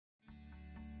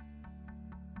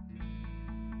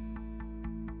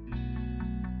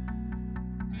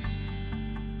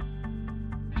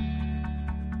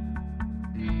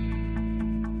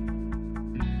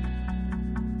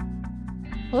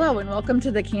Hello, and welcome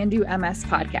to the Can Do MS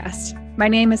podcast. My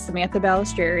name is Samantha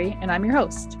Balistreri, and I'm your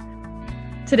host.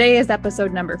 Today is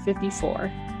episode number 54.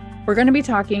 We're going to be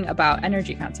talking about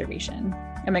energy conservation.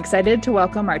 I'm excited to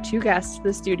welcome our two guests to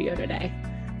the studio today.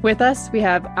 With us, we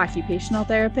have occupational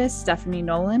therapist Stephanie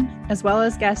Nolan, as well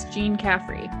as guest Jean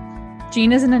Caffrey.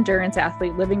 Jean is an endurance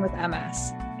athlete living with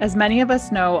MS. As many of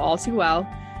us know all too well,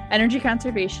 energy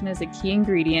conservation is a key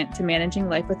ingredient to managing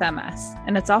life with MS,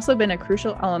 and it's also been a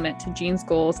crucial element to Jean's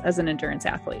goals as an endurance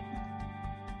athlete.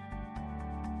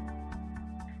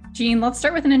 Jean, let's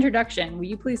start with an introduction. Will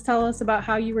you please tell us about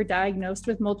how you were diagnosed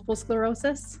with multiple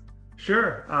sclerosis?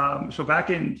 Sure. So back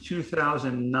in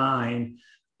 2009,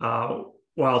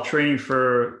 while training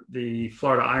for the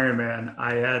Florida Ironman,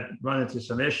 I had run into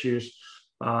some issues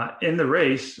in the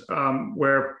race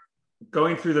where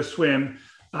going through the swim,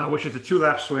 which is a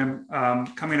 2-lap swim,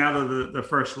 coming out of the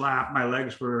first lap, my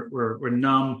legs were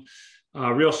numb,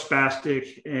 real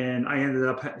spastic, and I ended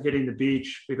up hitting the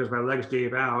beach because my legs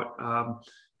gave out.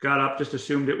 Got up, just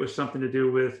assumed it was something to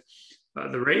do with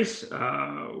the race,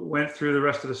 went through the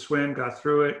rest of the swim, got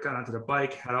through it, got onto the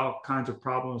bike, had all kinds of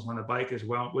problems on the bike as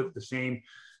well with the same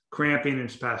cramping and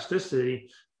spasticity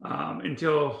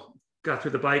until got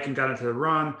through the bike and got into the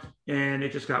run, and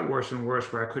it just got worse and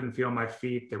worse where I couldn't feel my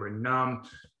feet. They were numb.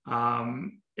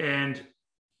 And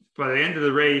by the end of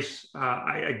the race,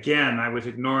 I was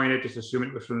ignoring it, just assuming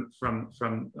it was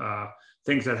from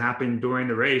things that happened during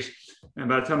the race. And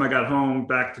by the time I got home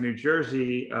back to New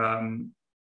Jersey,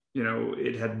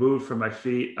 it had moved from my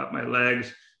feet up my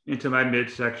legs into my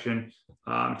midsection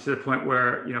to the point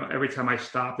where, every time I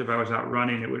stopped, if I was out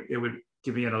running, it would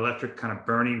give me an electric kind of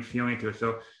burning feeling to it.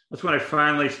 So that's when I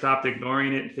finally stopped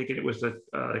ignoring it and thinking it was like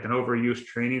an overuse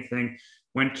training thing.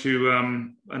 Went to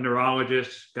a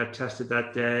neurologist, got tested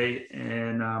that day,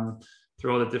 and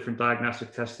through all the different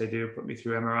diagnostic tests they do, put me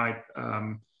through MRIs.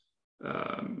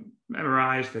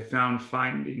 They found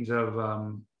findings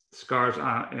of scars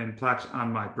and plaques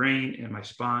on my brain and my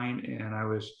spine, and I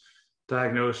was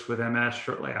diagnosed with MS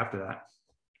shortly after that.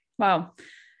 Wow.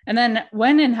 And then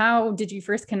when and how did you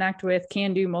first connect with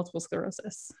Can Do multiple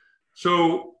sclerosis?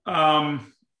 So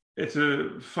it's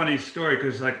a funny story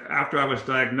because after I was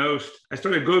diagnosed, I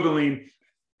started Googling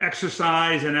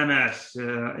exercise and MS,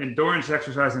 endurance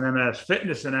exercise and MS,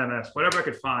 fitness and MS, whatever I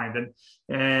could find.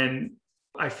 And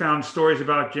I found stories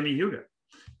about Jimmy Huga.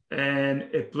 And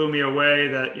it blew me away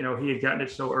that, he had gotten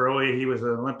it so early. He was an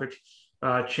Olympic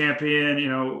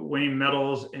champion, winning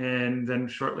medals. And then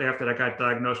shortly after that, I got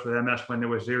diagnosed with MS when there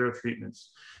was 0 treatments.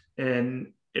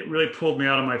 And it really pulled me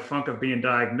out of my funk of being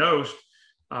diagnosed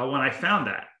when I found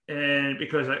that. And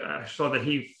because I saw that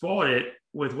he fought it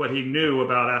with what he knew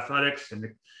about athletics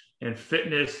and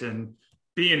fitness and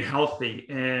being healthy,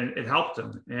 and it helped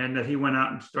him. And that he went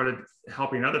out and started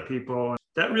helping other people.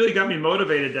 That really got me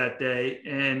motivated that day,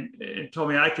 and it told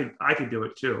me I could do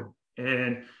it too.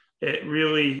 And it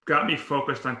really got me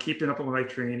focused on keeping up with my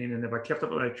training. And if I kept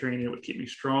up with my training, it would keep me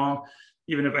strong,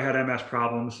 even if I had MS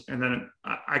problems. And then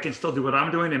I can still do what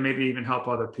I'm doing and maybe even help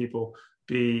other people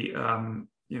be,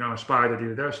 inspired to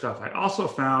do their stuff. I also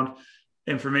found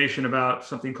information about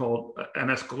something called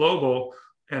MS Global,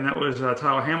 and that was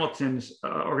Tyler Hamilton's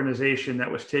organization that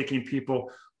was taking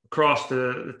people across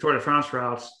the Tour de France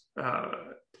routes,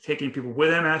 taking people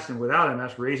with MS and without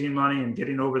MS, raising money and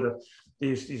getting over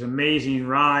these amazing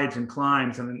rides and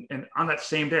climbs. And on that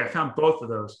same day, I found both of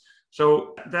those.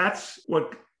 So that's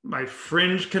what my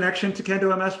fringe connection to Can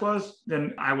Do MS was.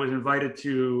 Then I was invited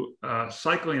to a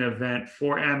cycling event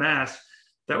for MS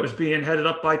that was being headed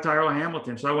up by Tyler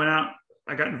Hamilton. So I went out,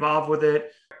 I got involved with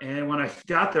it. And when I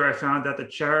got there, I found that the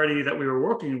charity that we were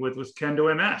working with was Can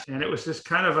Do MS. And it was just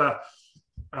kind of a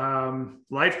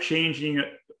life-changing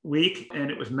week,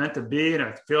 and it was meant to be. And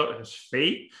I feel it was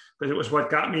fate, because it was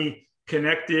what got me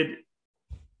connected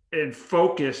and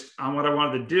focused on what I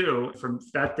wanted to do. From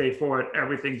that day forward,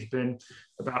 everything's been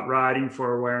about riding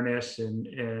for awareness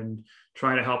and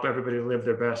trying to help everybody live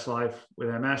their best life with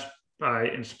MS by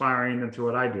inspiring them to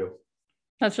what I do.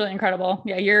 That's really incredible.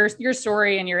 Yeah, your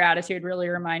story and your attitude really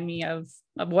remind me of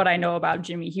what I know about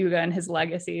Jimmy Huga and his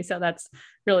legacy. So that's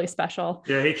really special.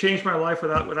 Yeah, he changed my life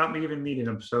without me even meeting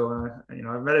him. So I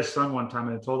met his son one time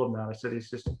and I told him that. I said it's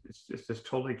just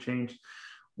totally changed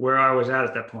where I was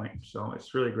at that point. So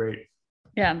it's really great.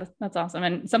 Yeah, that's awesome.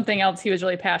 And something else he was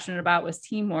really passionate about was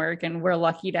teamwork. And we're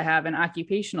lucky to have an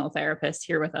occupational therapist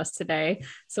here with us today.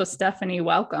 So Stephanie,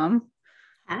 welcome.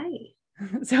 Hi.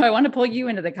 So I want to pull you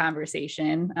into the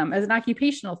conversation. As an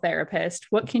occupational therapist,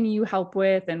 what can you help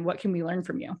with and what can we learn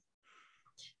from you?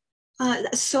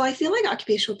 So I feel like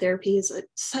occupational therapy is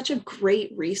such a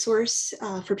great resource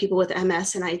for people with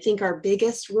MS. And I think our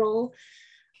biggest role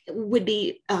would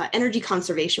be energy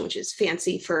conservation, which is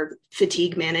fancy for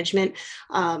fatigue management.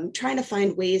 Trying to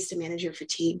find ways to manage your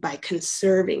fatigue by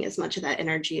conserving as much of that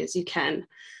energy as you can,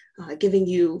 giving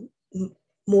you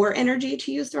more energy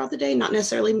to use throughout the day, not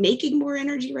necessarily making more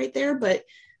energy right there, but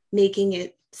making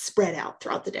it spread out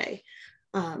throughout the day.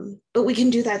 But we can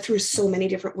do that through so many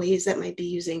different ways. That might be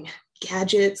using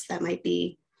gadgets, that might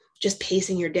be just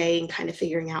pacing your day and kind of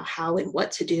figuring out how and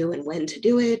what to do and when to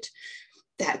do it.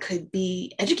 That could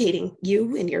be educating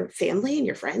you and your family and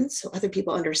your friends so other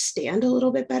people understand a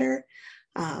little bit better.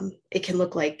 It can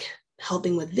look like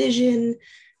helping with vision,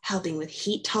 helping with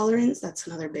heat tolerance. That's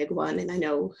another big one. And I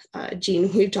know,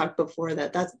 Jean, we've talked before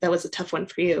that was a tough one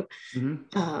for you.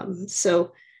 Mm-hmm.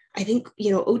 So I think,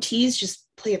 OTs just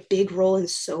play a big role in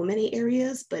so many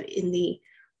areas, but in the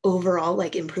overall,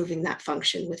 like improving that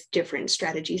function with different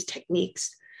strategies,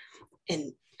 techniques.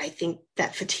 And I think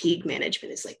that fatigue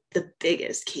management is like the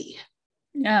biggest key.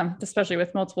 Yeah, especially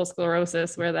with multiple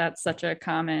sclerosis, where that's such a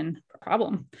common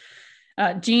problem.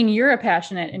 Jean, you're a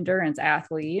passionate endurance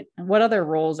athlete. What other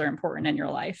roles are important in your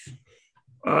life?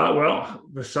 Well,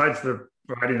 besides the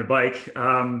riding the bike,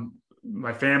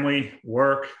 my family,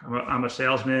 work. I'm a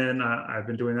salesman. I've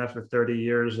been doing that for 30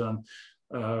 years.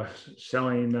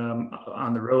 Selling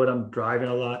on the road. I'm driving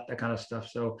a lot, that kind of stuff.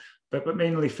 So, but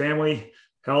mainly family,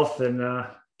 health, and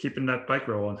keeping that bike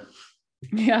rolling.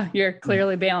 Yeah, you're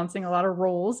clearly balancing a lot of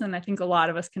roles, and I think a lot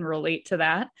of us can relate to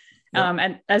that. Yep.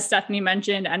 And as Stephanie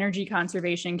mentioned, energy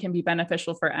conservation can be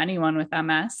beneficial for anyone with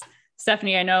MS.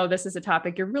 Stephanie, I know this is a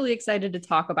topic you're really excited to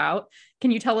talk about.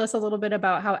 Can you tell us a little bit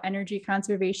about how energy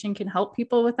conservation can help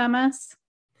people with MS?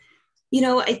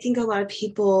 I think a lot of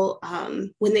people,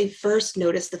 when they first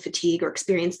notice the fatigue or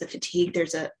experience the fatigue,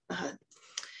 there's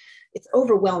it's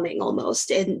overwhelming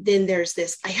almost. And then there's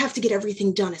this, I have to get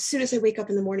everything done as soon as I wake up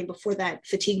in the morning before that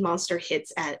fatigue monster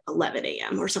hits at 11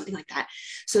 a.m. or something like that.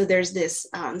 So there's this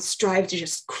strive to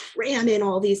just cram in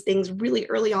all these things really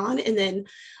early on. And then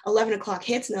 11 o'clock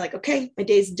hits and they're like, okay, my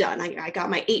day's done. I got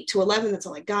my 8 to 11. That's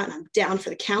all I got. And I'm down for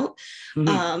the count.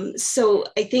 Mm-hmm. So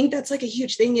I think that's like a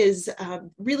huge thing is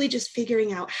really just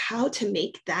figuring out how to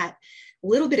make that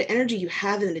little bit of energy you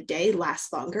have in the day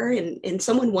last longer. And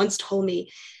someone once told me,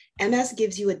 MS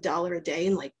gives you $1 a day.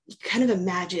 And like, you kind of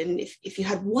imagine if you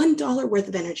had $1 worth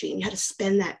of energy and you had to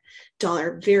spend that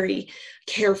dollar very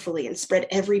carefully and spread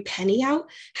every penny out,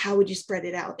 how would you spread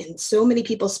it out? And so many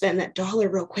people spend that dollar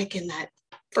real quick in that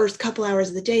first couple hours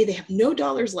of the day. They have no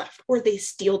dollars left, or they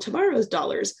steal tomorrow's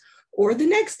dollars or the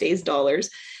next day's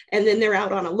dollars. And then they're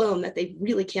out on a loan that they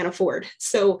really can't afford.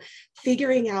 So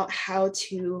figuring out how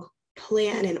to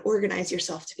plan and organize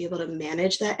yourself to be able to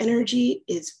manage that energy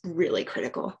is really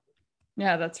critical.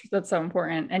 Yeah, that's so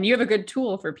important. And you have a good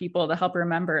tool for people to help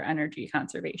remember energy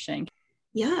conservation.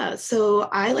 Yeah, so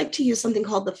I like to use something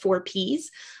called the 4 Ps.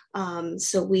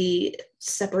 So we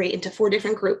separate into 4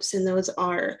 different groups, and those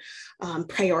are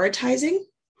prioritizing,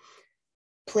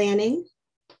 planning,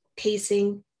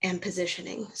 pacing, and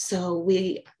positioning. So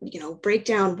we, break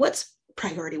down what's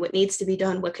priority, what needs to be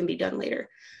done, what can be done later.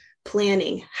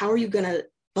 Planning, how are you going to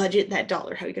budget that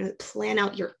dollar? How are you going to plan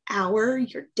out your hour,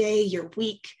 your day, your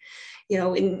week?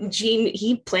 And Jean,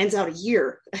 he plans out a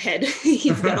year ahead.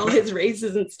 He's got all his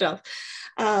races and stuff.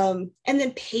 And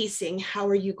then pacing, how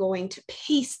are you going to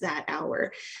pace that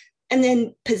hour? And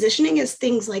then positioning is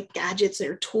things like gadgets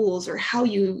or tools or how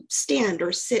you stand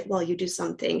or sit while you do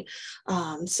something.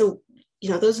 So,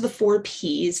 those are the 4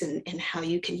 Ps and how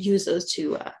you can use those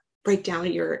to break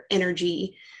down your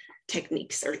energy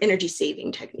techniques or energy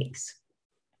saving techniques.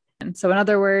 And so in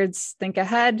other words, think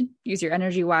ahead, use your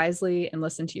energy wisely, and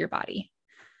listen to your body.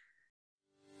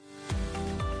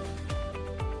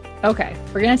 Okay,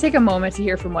 we're going to take a moment to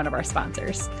hear from one of our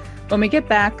sponsors. When we get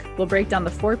back, we'll break down the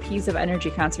 4 Ps of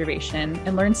energy conservation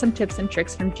and learn some tips and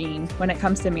tricks from Jean when it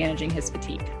comes to managing his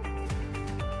fatigue.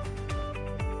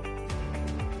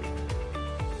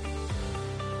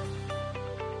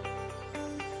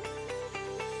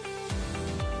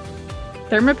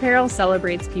 ThermApparel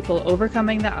celebrates people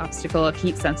overcoming the obstacle of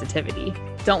heat sensitivity.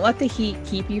 Don't let the heat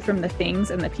keep you from the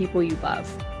things and the people you love.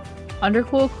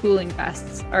 Undercool cooling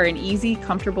vests are an easy,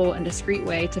 comfortable, and discreet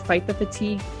way to fight the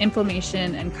fatigue,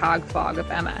 inflammation, and cog fog of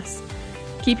MS.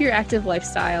 Keep your active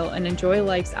lifestyle and enjoy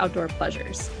life's outdoor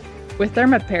pleasures. With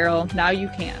ThermApparel, now you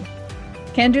can.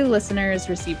 Can-Do listeners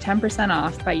receive 10%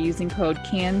 off by using code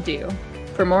CANDO.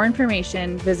 For more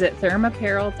information, visit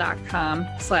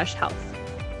thermapparel.com/health.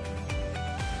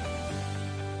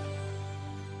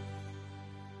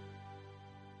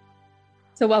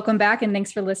 So welcome back and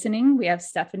thanks for listening. We have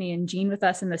Stephanie and Jean with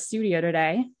us in the studio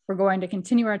today. We're going to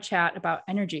continue our chat about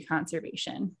energy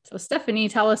conservation. So Stephanie,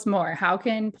 tell us more. How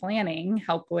can planning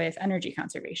help with energy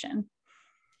conservation?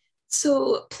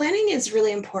 So planning is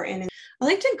really important. And I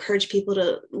like to encourage people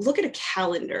to look at a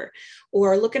calendar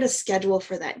or look at a schedule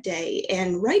for that day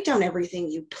and write down everything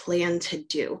you plan to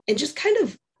do and just kind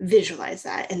of visualize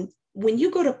that. And when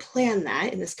you go to plan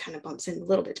that, and this kind of bumps in a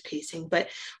little bit to pacing, but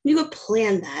when you go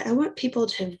plan that, I want people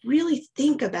to really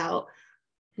think about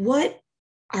what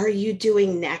are you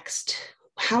doing next?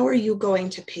 How are you going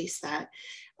to pace that?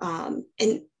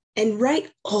 And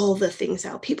write all the things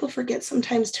out. People forget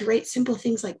sometimes to write simple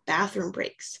things like bathroom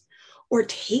breaks or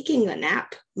taking a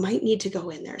nap might need to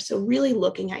go in there. So really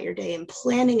looking at your day and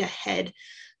planning ahead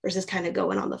versus kind of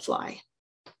going on the fly.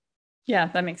 Yeah,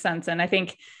 that makes sense. And I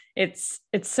think it's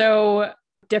so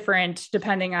different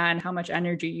depending on how much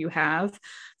energy you have.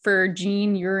 For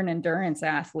Jean, you're an endurance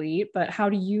athlete, but how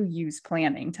do you use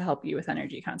planning to help you with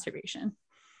energy conservation?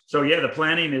 So yeah, the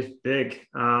planning is big.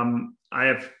 I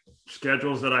have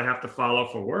schedules that I have to follow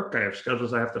for work. I have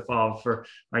schedules I have to follow for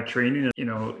my training, in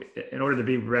order to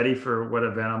be ready for what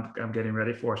event I'm getting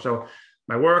ready for. So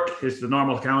my work is the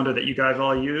normal calendar that you guys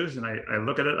all use. And I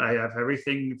look at it, I have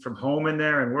everything from home in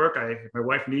there and work. If my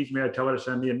wife needs me, I tell her to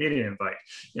send me a meeting invite.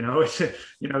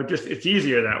 It's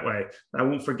easier that way. I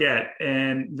won't forget.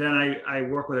 And then I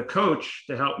work with a coach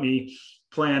to help me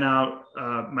plan out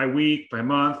my week, my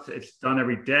month. It's done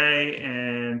every day.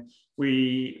 And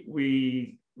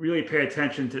we really pay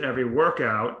attention to every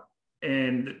workout,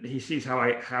 and he sees how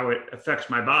it affects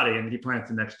my body, and he plans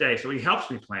the next day. So he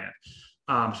helps me plan.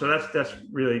 So that's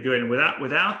really good. And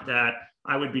without that,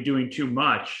 I would be doing too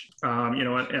much,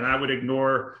 and I would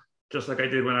ignore, just like I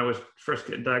did when I was first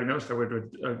getting diagnosed, I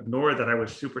would ignore that I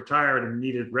was super tired and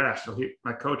needed rest. So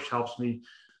my coach helps me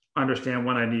understand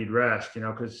when I need rest,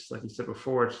 because like you said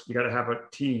before, you got to have a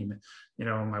team,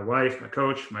 my wife, my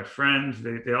coach, my friends,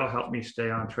 they all help me stay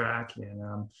on track.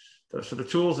 And so the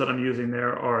tools that I'm using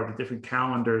there are the different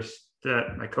calendars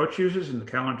that my coach uses and the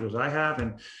calendars I have.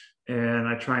 And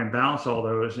I try and balance all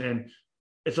those. And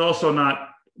it's also not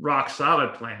rock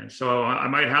solid plan. So I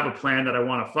might have a plan that I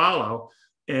want to follow,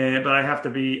 but I have to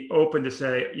be open to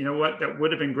say, you know what, that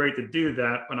would have been great to do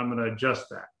that, but I'm going to adjust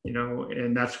that,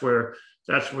 and that's where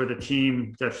the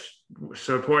team that's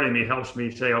supporting me helps me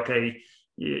say, okay,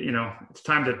 it's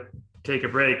time to take a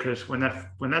break. Because when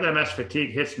that MS fatigue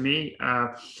hits me,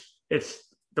 it's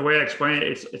the way I explain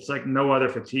it. It's like no other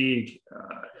fatigue.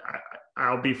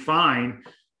 I'll be fine.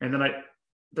 And then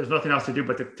there's nothing else to do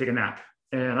but to take a nap.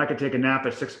 And I could take a nap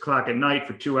at 6 o'clock at night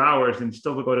for 2 hours and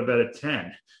still go to bed at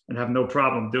 10 and have no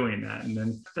problem doing that. And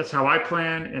then that's how I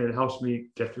plan, and it helps me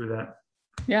get through that.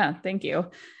 Yeah, thank you.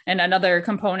 And another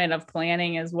component of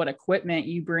planning is what equipment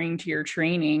you bring to your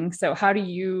training. So how do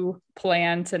you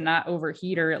plan to not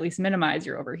overheat, or at least minimize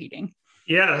your overheating?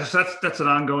 Yeah, that's an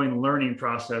ongoing learning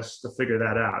process to figure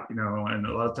that out, and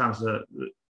a lot of times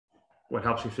what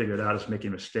helps you figure it out is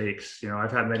making mistakes.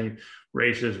 I've had many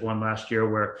races, one last year,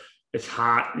 where it's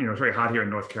hot, it's very hot here in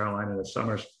North Carolina in the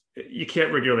summers. You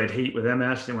can't regulate heat with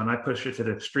MS. And when I push it to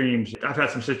the extremes, I've had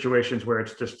some situations where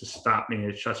it's just to stop me,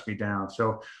 it shuts me down.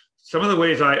 So some of the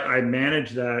ways I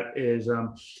manage that is,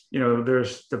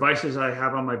 there's devices I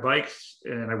have on my bikes,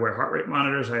 and I wear heart rate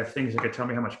monitors. I have things that can tell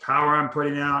me how much power I'm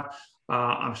putting out.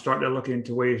 I'm starting to look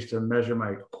into ways to measure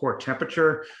my core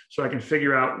temperature so I can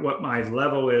figure out what my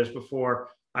level is before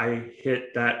I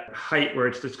hit that height where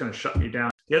it's just going to shut me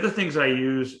down. The other things I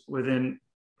use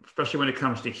especially when it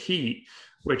comes to heat,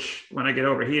 which when I get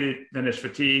overheated, then it's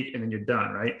fatigue and then you're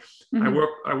done, right? Mm-hmm.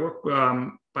 I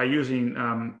work by using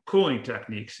cooling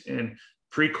techniques, and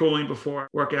pre-cooling before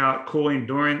workout, cooling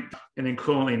during, and then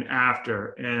cooling after.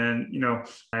 And,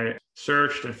 I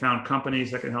searched and found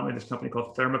companies that can help me. This company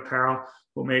called Thermapparel,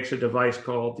 who makes a device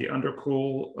called the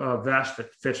Undercool vest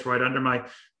that fits right under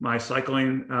my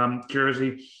cycling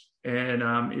jersey.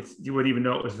 And you wouldn't even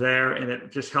know it was there. And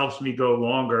it just helps me go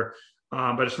longer.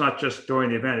 But it's not just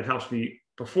during the event. It helps me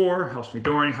before, helps me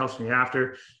during, helps me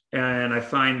after. And I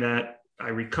find that I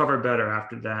recover better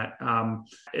after that.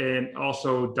 And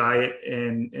also diet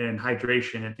and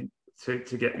hydration, and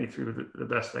to get me through the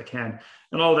best I can.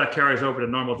 And all that carries over to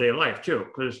normal day life too.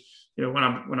 Because, when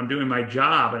I'm doing my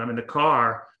job and I'm in the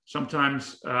car,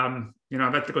 sometimes, I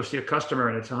have to go see a customer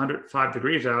and it's 105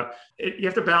 degrees out. You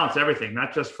have to balance everything,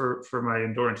 not just for my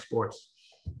endurance sports.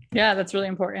 Yeah, that's really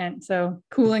important. So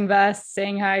cooling vests,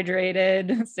 staying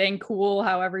hydrated, staying cool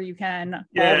however you can,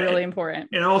 all really important.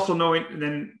 And also knowing,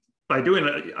 then by doing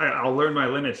it, I'll learn my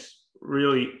limits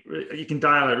really. You can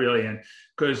dial it really in,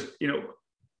 because,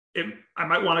 I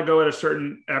might want to go at a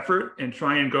certain effort and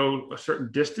try and go a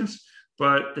certain distance,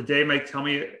 but the day might tell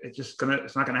me it's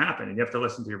not going to happen. And you have to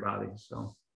listen to your body.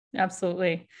 So.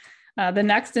 Absolutely. The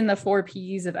next in the 4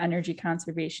 P's of energy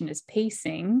conservation is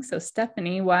pacing. So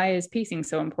Stephanie, why is pacing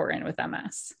so important with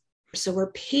MS? So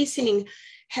we're pacing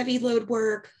heavy load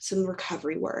work, some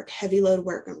recovery work, heavy load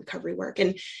work and recovery work.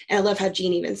 And I love how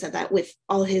Gene even said that with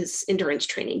all his endurance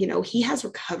training, he has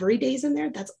recovery days in there.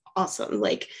 That's awesome.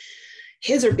 Like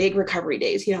his are big recovery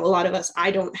days. A lot of us, I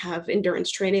don't have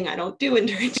endurance training. I don't do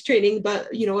endurance training, but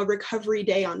a recovery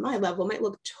day on my level might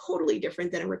look totally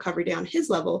different than a recovery day on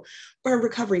his level, or a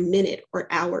recovery minute or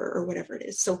hour or whatever it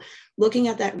is. So looking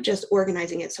at that, just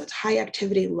organizing it. So it's high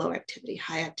activity, low activity,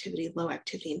 high activity, low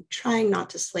activity, and trying not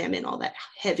to slam in all that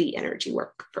heavy energy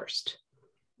work first.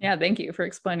 Yeah. Thank you for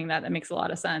explaining that. That makes a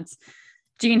lot of sense.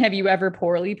 Gene, have you ever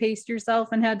poorly paced yourself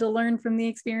and had to learn from the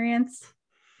experience?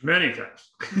 Many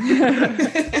times,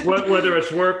 whether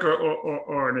it's work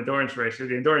or an endurance race. The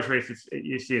endurance race,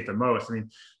 you see it the most. I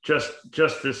mean, just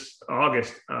this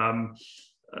August, I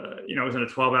was in a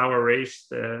 12-hour race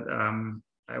that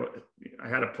I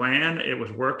had a plan. It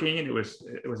was working. It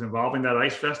was involving that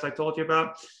ice vest I told you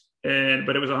about,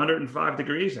 but it was 105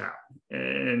 degrees out,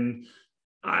 and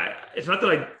it's not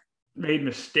that I made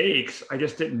mistakes. I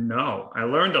just didn't know. I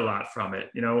learned a lot from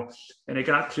it, and it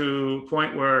got to a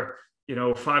point where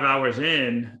 5 hours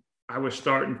in, I was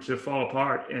starting to fall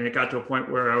apart, and it got to a point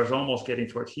where I was almost getting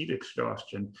towards heat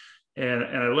exhaustion. And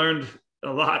I learned a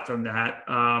lot from that.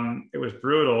 It was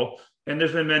brutal. And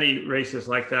there's been many races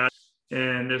like that.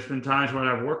 And there's been times when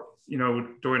I've worked,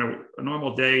 during a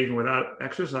normal day, even without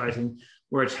exercising,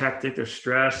 where it's hectic, there's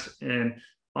stress, and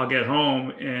I'll get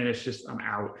home and it's just, I'm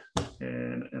out,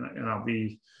 and I'll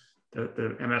be,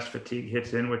 the MS fatigue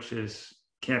hits in, which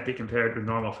can't be compared with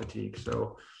normal fatigue.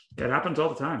 So it happens all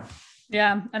the time.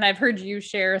 Yeah. And I've heard you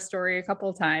share a story a couple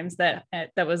of times that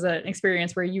was an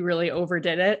experience where you really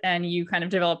overdid it, and you kind of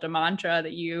developed a mantra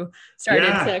that you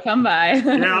started to come by.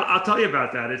 Yeah, I'll tell you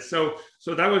about that. It's so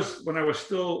that was when I was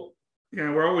still,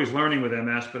 we're always learning with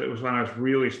MS, but it was when I was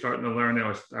really starting to learn.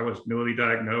 I was newly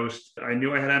diagnosed. I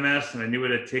knew I had MS, and I knew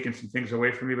it had taken some things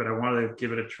away from me, but I wanted to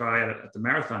give it a try at the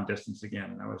marathon distance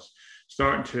again. And I was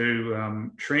starting to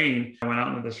train. I went out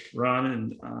on this run,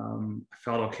 and I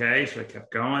felt okay, so I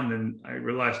kept going. Then I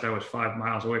realized I was 5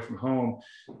 miles away from home,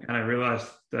 and I realized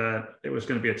that it was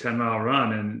going to be a 10-mile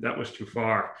run, and that was too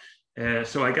far.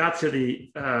 So I got to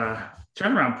the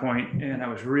turnaround point, and I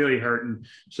was really hurting.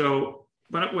 So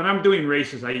when I'm doing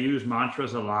races, I use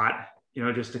mantras a lot,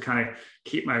 just to kind of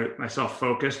keep myself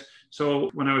focused. So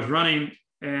when I was running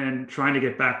and trying to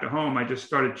get back to home, I just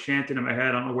started chanting in my head.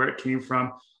 I don't know where it came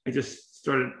from. I just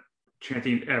started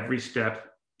chanting, every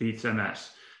step beats MS.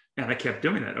 And I kept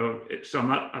doing that. So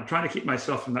I'm trying to keep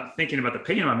myself from not thinking about the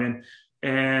pain I'm in.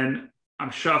 And I'm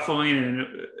shuffling and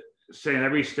saying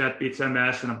every step beats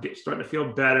MS, and I'm starting to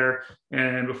feel better.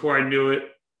 And before I knew it,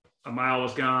 a mile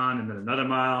was gone, and then another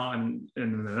mile, and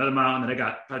then another mile. And then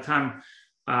by the time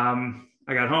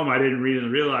I got home, I didn't really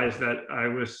realize that I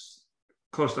was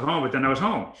close to home, but then I was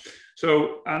home.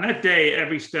 So on that day,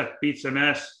 every step beats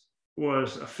MS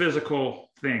was a physical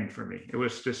thing for me. It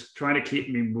was just trying to keep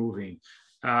me moving.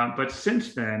 But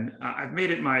since then, I've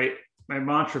made it my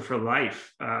mantra for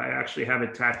life. I actually have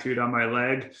it tattooed on my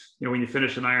leg. When you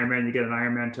finish an Ironman, you get an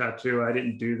Ironman tattoo. I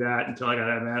didn't do that until I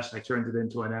got MS. I turned it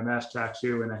into an MS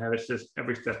tattoo, and I have it says,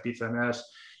 every step beats MS.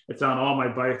 It's on all my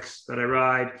bikes that I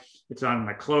ride. It's on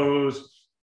my clothes.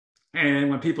 And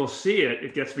when people see it,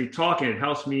 it gets me talking. It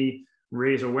helps me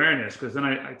raise awareness, because then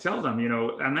I tell them,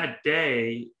 on that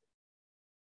day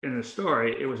in the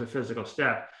story, it was a physical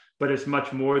step, but it's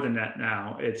much more than that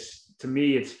now. To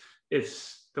me,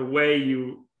 it's the way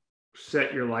you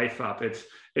set your life up. It's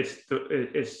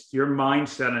your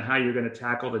mindset and how you're going to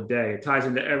tackle the day. It ties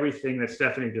into everything that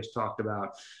Stephanie just talked about.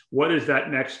 What is that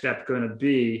next step going to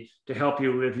be to help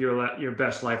you live your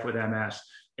best life with MS?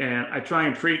 And I try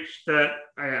and preach that.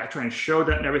 I try and show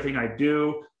that in everything I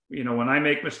do. When I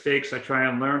make mistakes, I try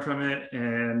and learn from it.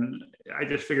 And I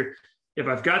just figured, if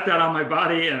I've got that on my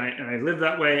body and I live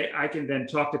that way, I can then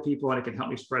talk to people, and it can help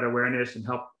me spread awareness and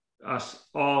help us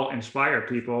all inspire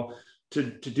people to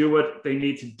do what they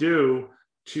need to do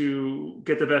to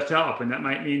get the best help. And that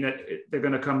might mean that they're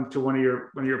going to come to one of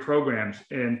your programs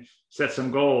and set some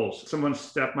goals. Someone's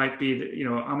step might be that,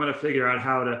 I'm going to figure out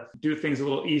how to do things a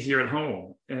little easier at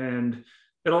home. And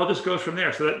it all just goes from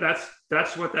there. So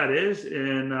that's what that is.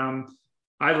 And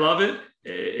I love it.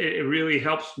 It really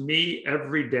helps me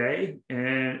every day.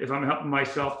 And if I'm helping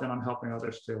myself, then I'm helping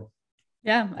others too.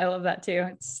 Yeah, I love that too.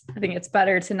 I think it's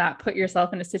better to not put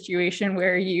yourself in a situation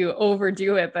where you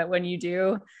overdo it, but when you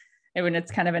do, when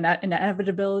it's kind of an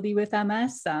inevitability with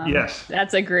MS. Yes.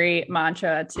 That's a great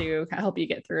mantra to help you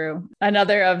get through.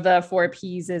 Another of the 4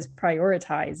 Ps is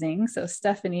prioritizing. So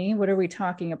Stephanie, what are we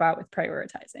talking about with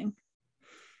prioritizing?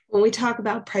 When we talk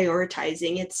about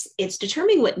prioritizing, it's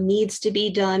determining what needs to be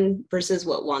done versus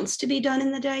what wants to be done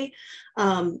in the day.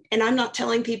 And I'm not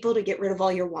telling people to get rid of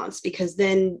all your wants, because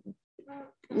then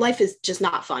life is just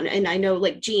not fun. And I know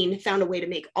like Gene found a way to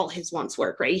make all his wants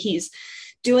work, right? He's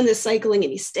doing this cycling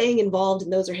and he's staying involved,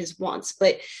 and those are his wants.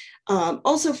 But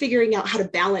also figuring out how to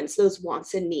balance those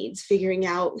wants and needs, figuring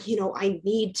out, I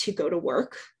need to go to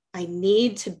work. I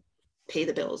need to pay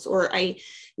the bills, or I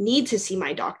need to see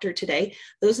my doctor today.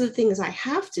 Those are the things I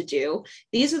have to do.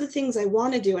 These are the things I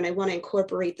want to do, and I want to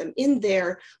incorporate them in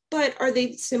there. But are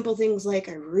they simple things like,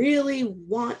 I really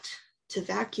want to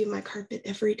vacuum my carpet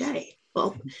every day?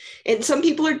 Well, and some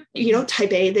people are,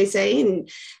 type A, they say,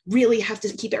 and really have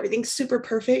to keep everything super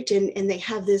perfect. And they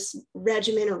have this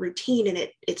regimen or routine, and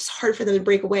it's hard for them to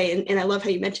break away. And I love how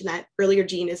you mentioned that earlier,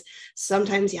 Gene, is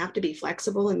sometimes you have to be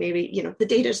flexible, and maybe, the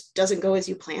day just doesn't go as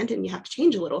you planned and you have to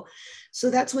change a little. So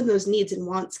that's when those needs and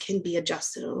wants can be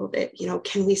adjusted a little bit.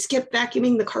 Can we skip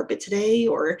vacuuming the carpet today?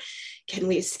 Or can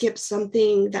we skip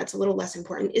something that's a little less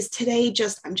important? Is today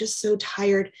I'm just so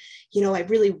tired. I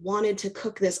really wanted to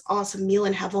cook this awesome meal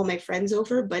and have all my friends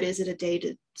over, but is it a day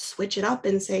to switch it up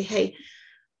and say, hey,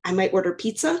 I might order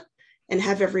pizza and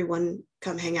have everyone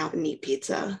come hang out and eat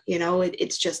pizza?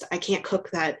 It's just, I can't cook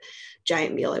that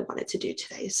giant meal I wanted to do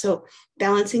today. So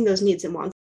balancing those needs and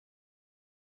wants.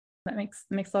 That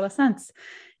makes a lot of sense.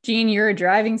 Gene, you're a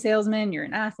driving salesman, you're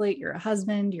an athlete, you're a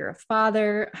husband, you're a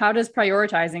father. How does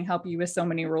prioritizing help you with so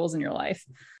many roles in your life?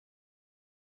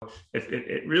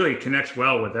 It really connects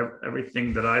well with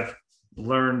everything that I've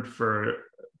learned for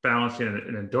balancing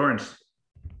an endurance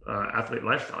athlete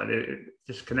lifestyle. It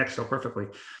just connects so perfectly.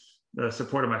 The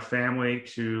support of my family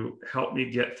to help me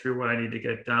get through what I need to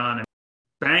get done, and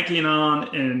banking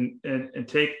on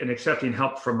and accepting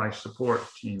help from my support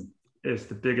team is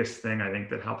the biggest thing, I think,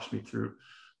 that helps me through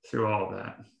all of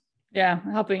that. Yeah,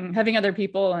 having other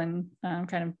people and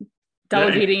kind of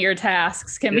delegating your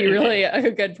tasks can be really a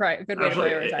good way to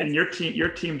prioritize. And your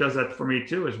team does that for me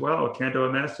too, as well.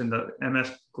 Kando MS and the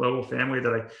MS Global family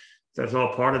that's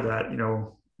all part of that.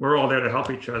 We're all there to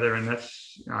help each other, and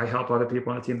I help other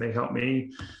people on the team. They help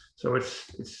me. So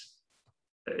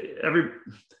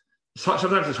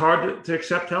sometimes it's hard to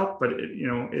accept help, but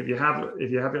if you have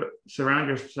to surround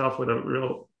yourself with a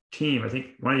real team. I think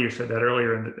one of you said that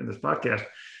earlier in this podcast.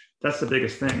 That's the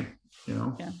biggest thing.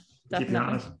 Yeah, definitely. Keep you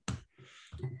honest.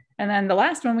 And then the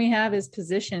last one we have is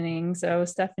positioning. So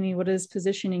Stephanie, what does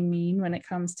positioning mean when it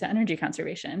comes to energy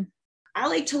conservation? I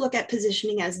like to look at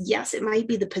positioning as, yes, it might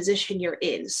be the position you're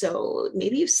in. So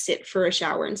maybe you sit for a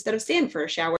shower instead of stand for a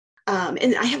shower.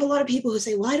 And I have a lot of people who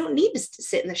say, well, I don't need to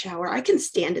sit in the shower. I can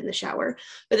stand in the shower.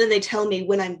 But then they tell me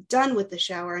when I'm done with the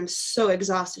shower, I'm so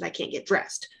exhausted, I can't get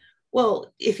dressed.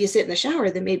 Well, if you sit in the shower,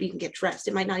 then maybe you can get dressed.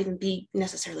 It might not even be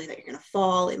necessarily that you're going to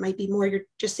fall. It might be more you're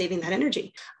just saving that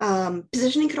energy.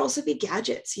 Positioning could also be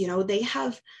gadgets. They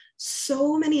have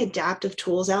so many adaptive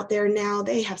tools out there now.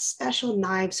 They have special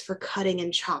knives for cutting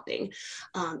and chopping.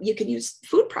 You can use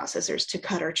food processors to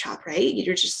cut or chop, right?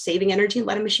 You're just saving energy and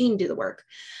let a machine do the work.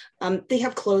 They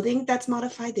have clothing that's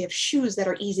modified. They have shoes that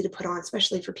are easy to put on,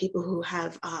 especially for people who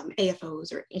have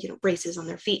AFOs or braces on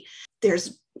their feet.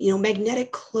 There's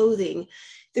magnetic clothing.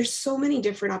 There's so many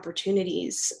different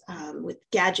opportunities with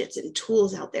gadgets and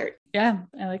tools out there. Yeah,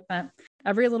 I like that.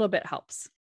 Every little bit helps.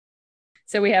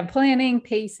 So we have planning,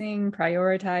 pacing,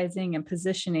 prioritizing, and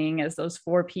positioning as those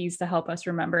 4 Ps to help us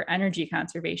remember energy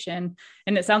conservation.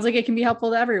 And it sounds like it can be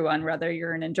helpful to everyone, whether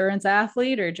you're an endurance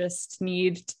athlete or just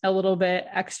need a little bit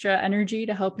extra energy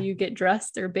to help you get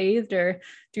dressed or bathed or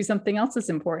do something else that's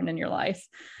important in your life.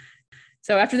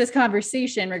 So after this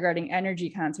conversation regarding energy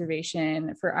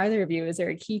conservation, for either of you, is there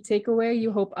a key takeaway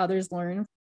you hope others learn?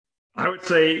 I would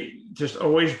say just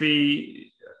always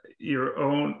be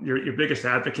your biggest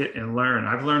advocate and learn.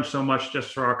 I've learned so much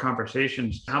just for our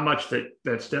conversations, how much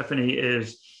that Stephanie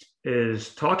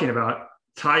is talking about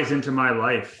ties into my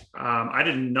life. I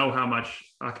didn't know how much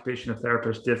occupational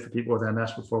therapists did for people with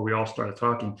MS before we all started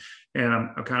talking. And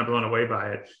I'm kind of blown away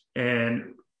by it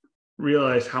and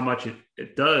realize how much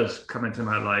it does come into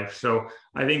my life. So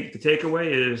I think the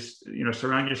takeaway is,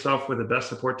 surround yourself with the best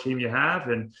support team you have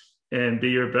and be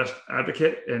your best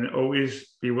advocate and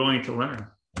always be willing to learn.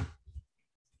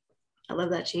 I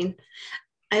love that, Gene.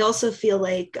 I also feel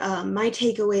like my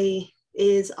takeaway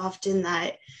is often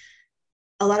that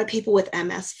a lot of people with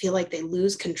MS feel like they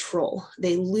lose control.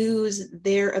 They lose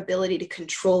their ability to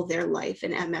control their life,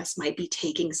 and MS might be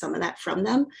taking some of that from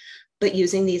them. But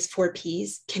using these 4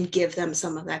 Ps can give them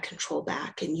some of that control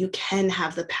back. And you can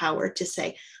have the power to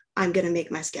say, I'm going to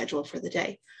make my schedule for the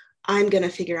day. I'm going to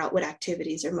figure out what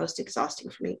activities are most exhausting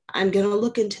for me. I'm going to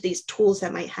look into these tools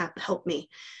that might help me.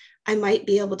 I might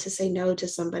be able to say no to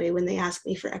somebody when they ask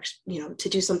me for to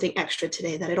do something extra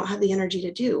today that I don't have the energy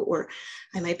to do, or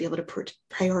I might be able to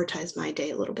prioritize my day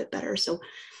a little bit better. So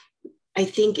I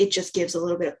think it just gives a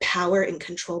little bit of power and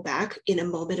control back in a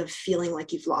moment of feeling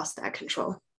like you've lost that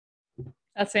control.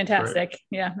 That's fantastic. Right.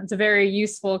 Yeah, it's a very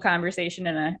useful conversation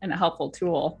and a helpful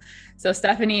tool. So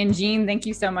Stephanie and Jean, thank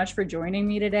you so much for joining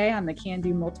me today on the Can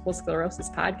Do Multiple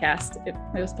Sclerosis podcast. It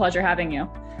was a pleasure having you.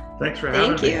 Thanks for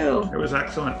having me. Thank you. It was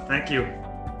excellent. Thank you.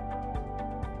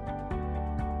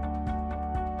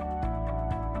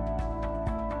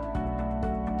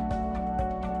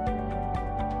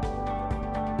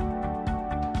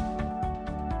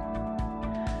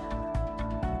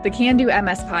 The Can Do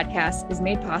MS podcast is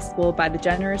made possible by the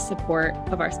generous support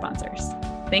of our sponsors.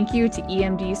 Thank you to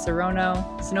EMD Serono,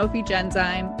 Sanofi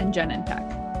Genzyme, and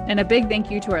Genentech. And a big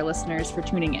thank you to our listeners for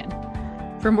tuning in.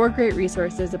 For more great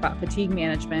resources about fatigue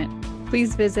management,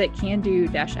 please visit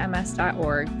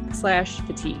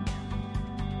cando-ms.org/fatigue.